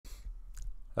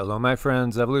Hello, my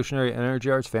friends, Evolutionary Energy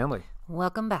Arts family.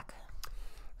 Welcome back.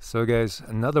 So, guys,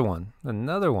 another one.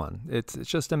 It's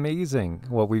just amazing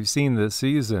what we've seen this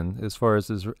season as far as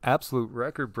this absolute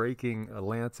record-breaking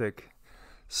Atlantic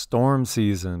storm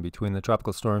season between the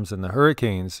tropical storms and the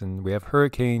hurricanes. And we have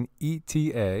Hurricane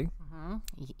ETA.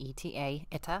 ETA,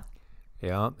 ETA.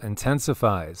 Yeah,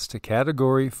 intensifies to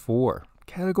Category 4.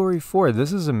 Category 4.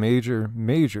 This is a major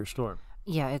storm.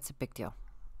 Yeah, it's a big deal.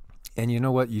 And you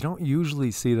know what? You don't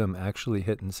usually see them actually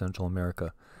hit in Central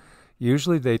America.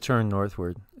 Usually they turn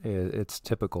northward. It's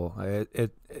typical.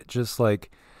 It just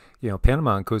like,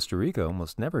 Panama and Costa Rica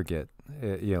almost never get,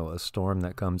 a storm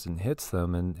that comes and hits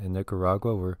them. And in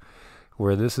Nicaragua,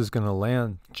 where this is going to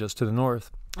land just to the north.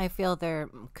 I feel there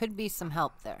could be some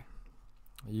help there.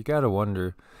 You got to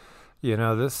wonder,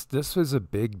 this was a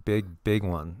big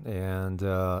one. And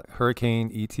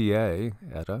Hurricane ETA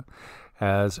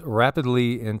has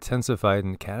rapidly intensified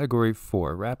in Category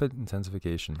 4, rapid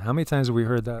intensification. How many times have we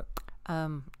heard that?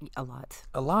 A lot.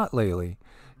 A lot lately.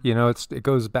 It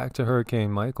goes back to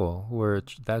Hurricane Michael, where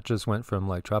that just went from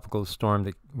like tropical storm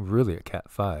to really a Cat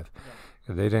 5.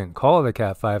 Yeah. They didn't call it a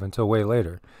Cat 5 until way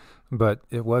later, but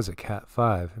it was a Cat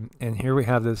 5. And here we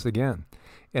have this again.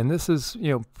 And this is,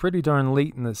 pretty darn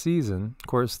late in the season. Of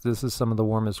course, this is some of the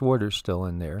warmest waters still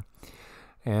in there.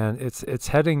 And it's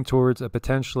heading towards a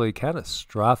potentially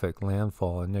catastrophic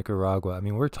landfall in Nicaragua. I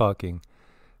mean, we're talking,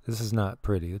 this is not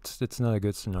pretty. It's not a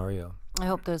good scenario. I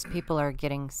hope those people are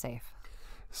getting safe.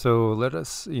 So let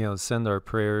us, send our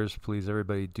prayers. Please,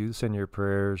 everybody, do send your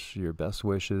prayers, your best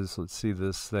wishes. Let's see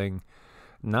this thing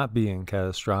not being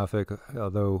catastrophic,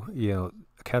 although, a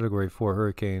Category 4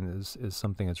 hurricane is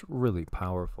something that's really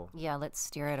powerful. Yeah, let's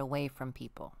steer it away from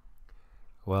people.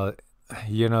 Well,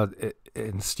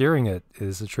 and steering it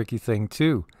is a tricky thing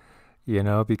too,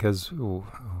 because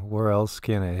where else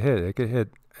can it hit? It could hit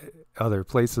other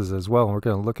places as well. And we're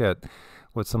going to look at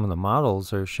what some of the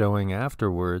models are showing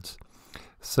afterwards.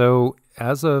 So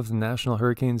as of the National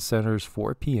Hurricane Center's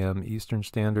 4 p.m. Eastern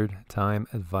Standard Time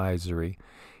advisory,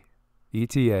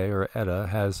 ETA or ETA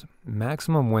has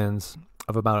maximum winds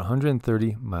of about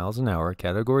 130 miles an hour,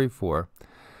 Category 4,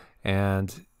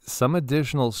 and some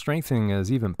additional strengthening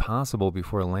is even possible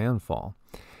before landfall.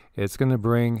 It's going to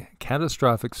bring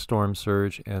catastrophic storm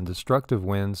surge and destructive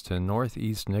winds to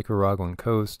northeast Nicaraguan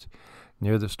coast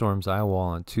near the storm's eye wall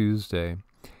on Tuesday.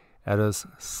 ETA's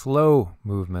slow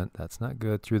movement, that's not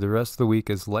good, through the rest of the week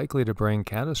is likely to bring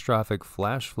catastrophic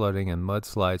flash flooding and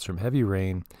mudslides from heavy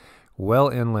rain well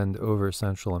inland over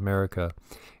Central America.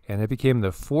 And it became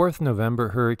the fourth November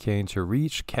hurricane to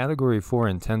reach Category 4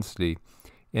 intensity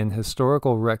in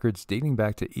historical records dating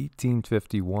back to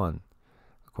 1851,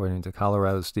 according to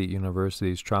Colorado State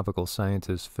University's tropical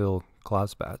scientist Phil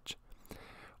Klosbach.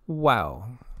 Wow.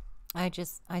 I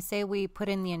say we put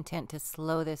in the intent to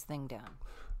slow this thing down.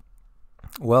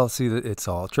 Well, see, it's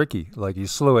all tricky. Like you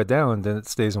slow it down, then it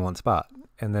stays in one spot,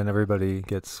 and then everybody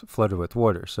gets flooded with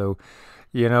water. So,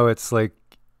 it's like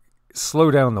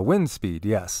slow down the wind speed.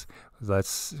 Yes,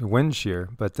 that's wind shear.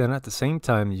 But then at the same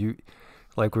time,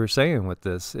 like we're saying with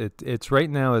this, it's right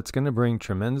now it's going to bring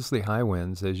tremendously high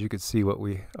winds, as you could see what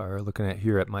we are looking at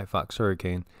here at My Fox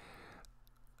Hurricane.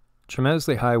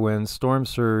 Tremendously high winds, storm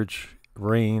surge,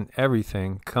 rain,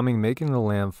 everything making the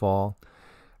landfall.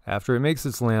 After it makes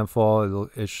its landfall,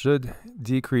 it should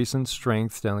decrease in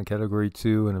strength down to Category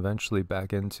 2 and eventually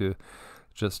back into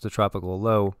just a tropical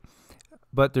low.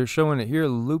 But they're showing it here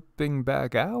looping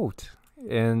back out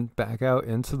and back out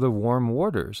into the warm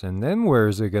waters. And then where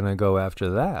is it going to go after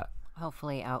that?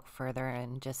 Hopefully out further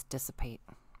and just dissipate.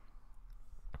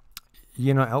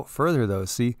 Out further though,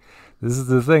 see, this is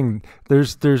the thing.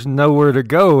 There's nowhere to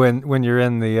go when you're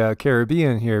in the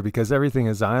Caribbean here, because everything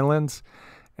is islands.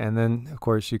 And then, of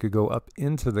course, you could go up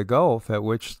into the Gulf, at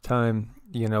which time,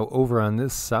 over on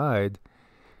this side,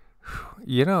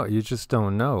 you just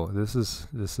don't know. This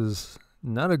is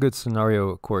not a good scenario,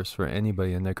 of course, for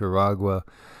anybody in Nicaragua,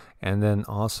 and then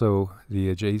also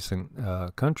the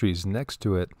adjacent countries next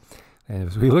to it. And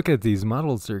as we look at these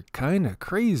models, they're kind of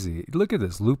crazy. Look at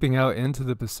this, looping out into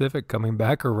the Pacific, coming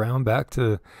back around back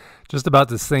to just about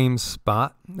the same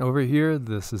spot over here.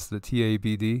 This is the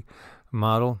TABD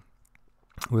model.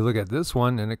 We look at this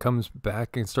one, and it comes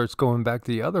back and starts going back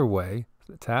the other way.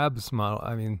 The TABS model,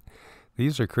 I mean,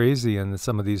 these are crazy, and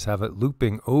some of these have it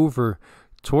looping over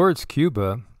towards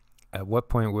Cuba. At what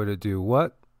point would it do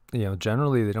what?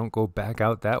 Generally they don't go back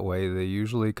out that way. They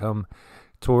usually come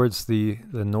towards the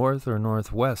north or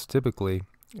northwest typically,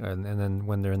 and then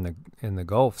when they're in the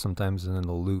Gulf, sometimes in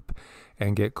the loop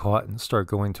and get caught and start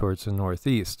going towards the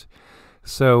northeast.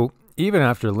 So even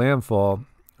after landfall,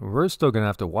 we're still going to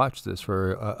have to watch this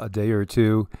for a day or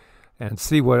two and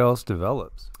see what else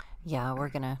develops. Yeah, we're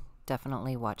going to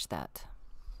definitely watch that.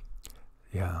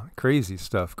 Yeah, crazy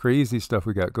stuff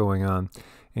we got going on.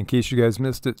 In case you guys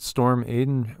missed it, Storm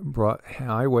Aiden brought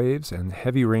high waves and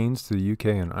heavy rains to the UK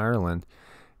and Ireland,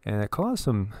 and it caused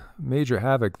some major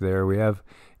havoc there. We have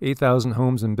 8,000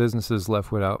 homes and businesses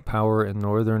left without power in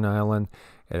Northern Ireland.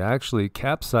 It actually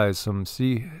capsized some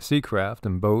seacraft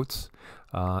and boats,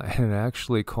 and it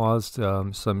actually caused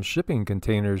some shipping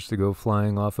containers to go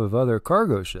flying off of other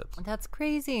cargo ships. That's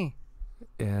crazy.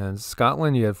 In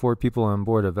Scotland, you had 4 people on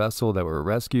board a vessel that were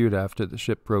rescued after the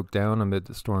ship broke down amid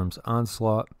the storm's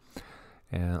onslaught.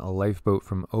 And a lifeboat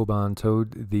from Oban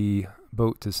towed the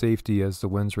boat to safety as the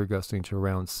winds were gusting to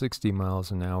around 60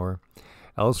 miles an hour.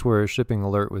 Elsewhere, a shipping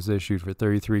alert was issued for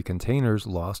 33 containers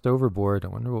lost overboard. I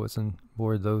wonder what was on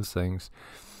board those things.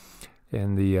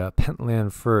 In the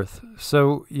Pentland Firth.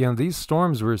 So, these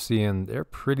storms we're seeing, they're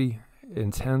pretty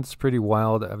intense, pretty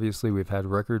wild. Obviously, we've had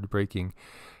record-breaking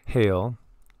hail,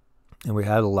 and we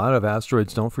had a lot of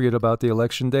asteroids. Don't forget about the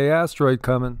Election Day asteroid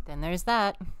coming. Then there's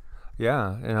that.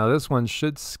 Yeah, and now this one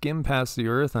should skim past the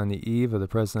Earth on the eve of the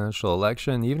presidential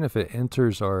election. Even if it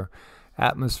enters our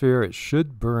atmosphere, it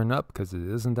should burn up because it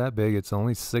isn't that big. It's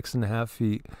only 6.5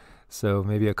 feet, so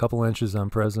maybe a couple inches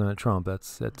on President Trump.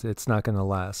 It's not going to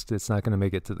last. It's not going to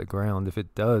make it to the ground if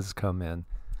it does come in.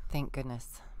 Thank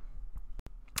goodness.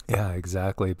 Yeah,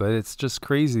 exactly. But it's just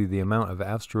crazy the amount of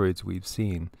asteroids we've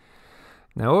seen.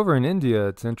 Now, over in India,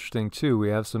 it's interesting, too. We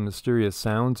have some mysterious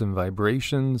sounds and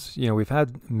vibrations. We've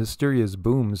had mysterious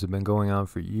booms that have been going on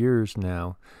for years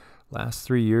now. Last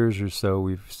 3 years or so,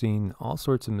 we've seen all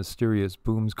sorts of mysterious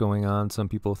booms going on. Some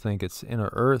people think it's inner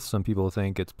Earth. Some people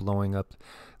think it's blowing up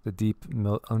the deep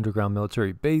underground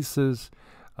military bases.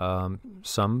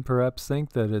 Some perhaps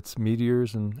think that it's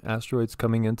meteors and asteroids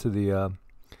coming into the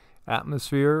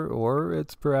atmosphere, or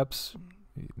it's perhaps,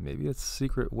 maybe it's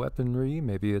secret weaponry,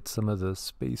 maybe it's some of the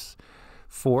Space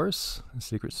Force, a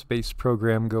secret space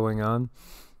program going on.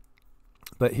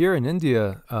 But here in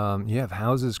India, you have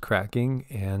houses cracking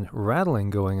and rattling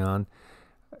going on,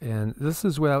 and this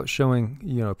is without showing,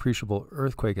 appreciable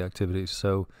earthquake activity.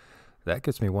 So that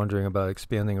gets me wondering about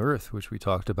expanding Earth, which we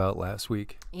talked about last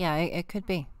week. Yeah, it could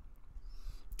be.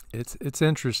 It's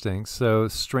interesting. So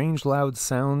strange loud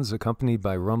sounds accompanied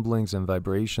by rumblings and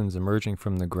vibrations emerging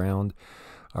from the ground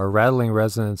are rattling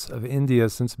residents of India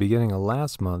since the beginning of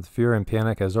last month. Fear and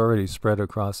panic has already spread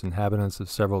across inhabitants of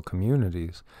several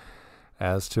communities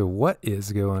as to what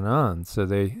is going on. So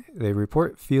they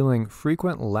report feeling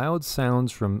frequent loud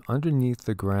sounds from underneath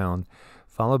the ground,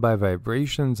 followed by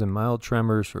vibrations and mild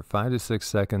tremors for 5 to 6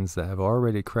 seconds that have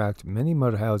already cracked many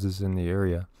mud houses in the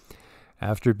area.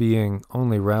 After being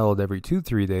only rattled every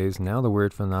 2-3 days, now the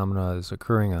weird phenomena is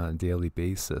occurring on a daily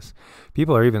basis.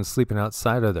 People are even sleeping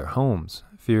outside of their homes,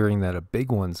 fearing that a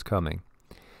big one's coming.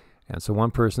 And so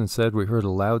one person said, "We heard a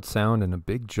loud sound and a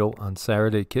big jolt on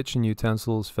Saturday. Kitchen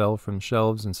utensils fell from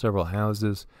shelves in several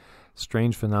houses.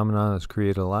 Strange phenomenon has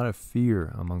created a lot of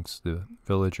fear amongst the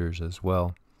villagers as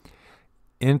well."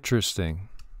 Interesting.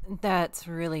 That's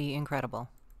really incredible.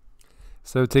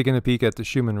 So taking a peek at the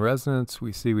Schumann resonance,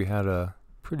 we see we had a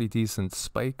pretty decent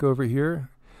spike over here.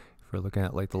 If we're looking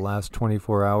at like the last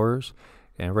 24 hours.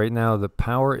 And right now the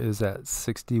power is at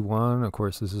 61. Of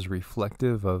course, this is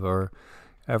reflective of our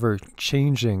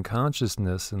ever-changing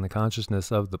consciousness and the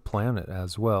consciousness of the planet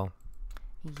as well.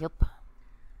 Yep.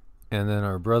 And then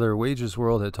our brother Wages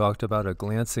World had talked about a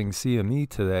glancing CME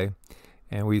today.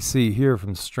 And we see here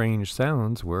from Strange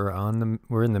Sounds, we're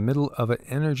in the middle of an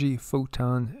energy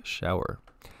photon shower.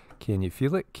 Can you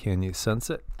feel it? Can you sense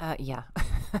it? Yeah.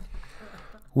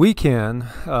 We can,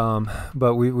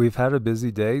 but we've had a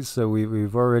busy day, so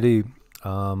we've already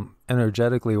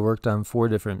energetically worked on 4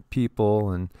 different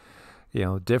people and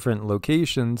different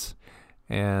locations,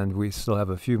 and we still have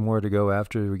a few more to go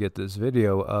after we get this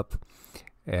video up.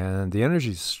 And the energy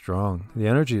is strong. The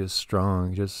energy is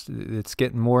strong. Just it's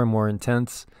getting more and more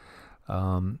intense.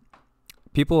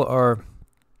 People are,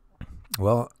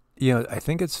 well, I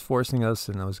think it's forcing us,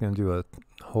 and I was going to do a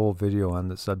whole video on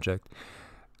the subject,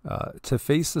 to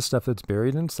face the stuff that's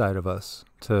buried inside of us,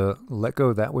 to let go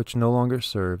of that which no longer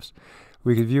serves.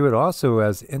 We could view it also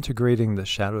as integrating the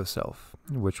shadow self,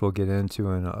 which we'll get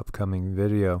into in an upcoming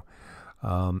video.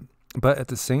 But at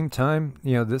the same time,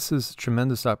 this is a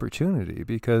tremendous opportunity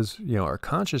because, our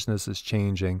consciousness is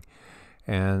changing.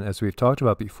 And as we've talked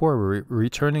about before, we're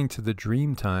returning to the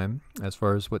dream time as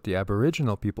far as what the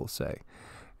Aboriginal people say.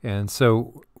 And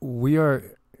so we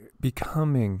are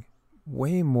becoming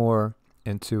way more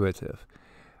intuitive.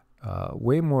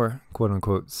 way more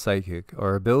quote-unquote psychic.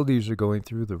 Our abilities are going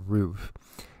through the roof.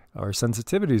 Our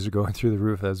sensitivities are going through the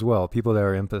roof as well. People that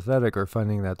are empathetic are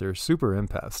finding that they're super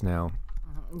empaths now.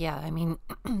 Yeah, I mean,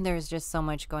 there's just so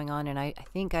much going on, and I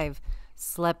think I've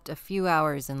slept a few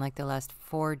hours in like the last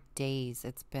 4 days.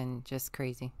 It's been just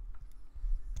crazy.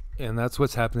 And that's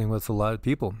what's happening with a lot of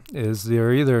people, is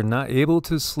they're either not able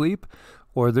to sleep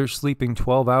or they're sleeping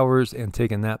 12 hours and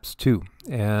taking naps too.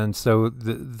 And so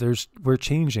we're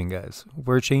changing, guys.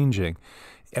 We're changing.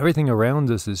 Everything around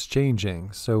us is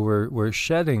changing. So we're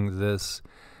shedding this,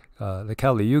 the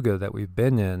Kali Yuga that we've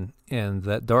been in, and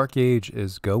that dark age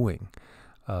is going.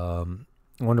 One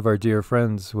of our dear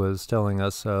friends was telling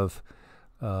us of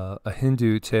a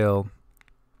Hindu tale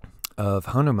of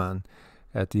Hanuman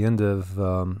at the end of,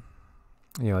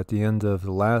 at the end of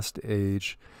the last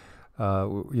age.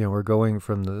 We're going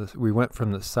from we went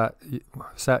from the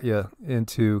Satya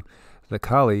into the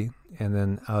Kali, and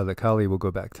then out of the Kali we'll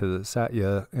go back to the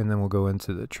Satya, and then we'll go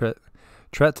into the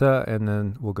Treta, and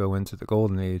then we'll go into the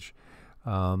Golden Age.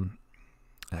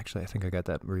 Actually, I think I got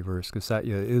that reversed, because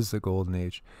Satya is the Golden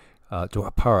Age.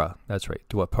 Dwapara, that's right,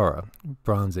 Dwapara.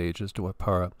 Bronze Age is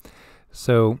Dwapara.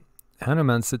 So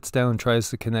Hanuman sits down and tries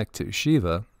to connect to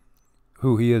Shiva,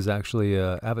 who he is actually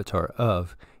an avatar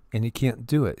of, and he can't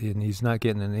do it, and he's not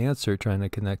getting an answer trying to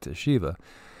connect to Shiva.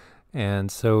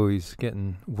 And so he's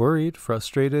getting worried,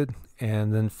 frustrated,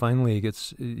 and then finally he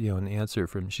gets an answer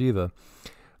from Shiva.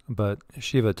 But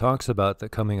Shiva talks about the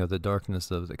coming of the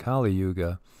darkness of the Kali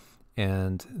Yuga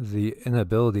and the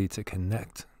inability to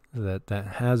connect. That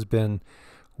has been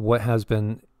what has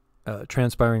been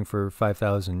transpiring for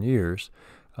 5,000 years,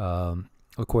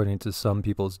 according to some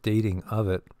people's dating of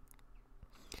it.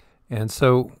 And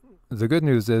so the good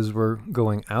news is we're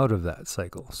going out of that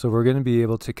cycle. So we're going to be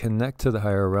able to connect to the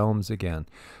higher realms again,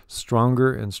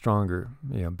 stronger and stronger,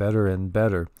 better and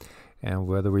better. And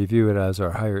whether we view it as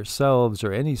our higher selves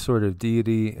or any sort of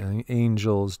deity,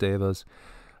 angels, devas,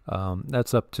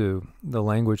 that's up to the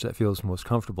language that feels most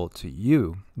comfortable to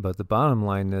you. But the bottom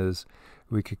line is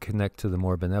we could connect to the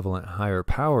more benevolent higher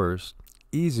powers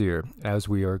easier as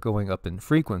we are going up in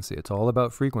frequency. It's all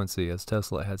about frequency, as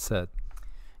Tesla had said.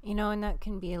 And that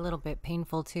can be a little bit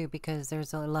painful too, because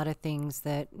there's a lot of things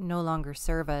that no longer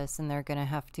serve us, and they're going to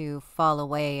have to fall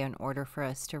away in order for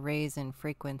us to raise in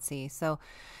frequency. So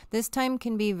this time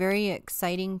can be very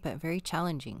exciting, but very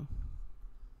challenging.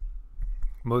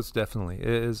 Most definitely. It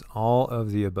is all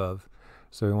of the above.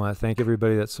 So we want to thank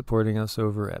everybody that's supporting us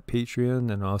over at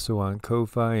Patreon and also on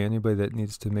Ko-Fi. Anybody that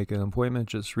needs to make an appointment,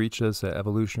 just reach us at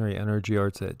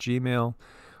evolutionaryenergyarts@gmail.com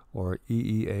or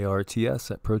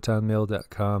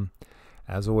EEARTS@protonmail.com.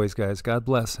 As always, guys, God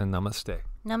bless and namaste.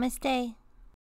 Namaste.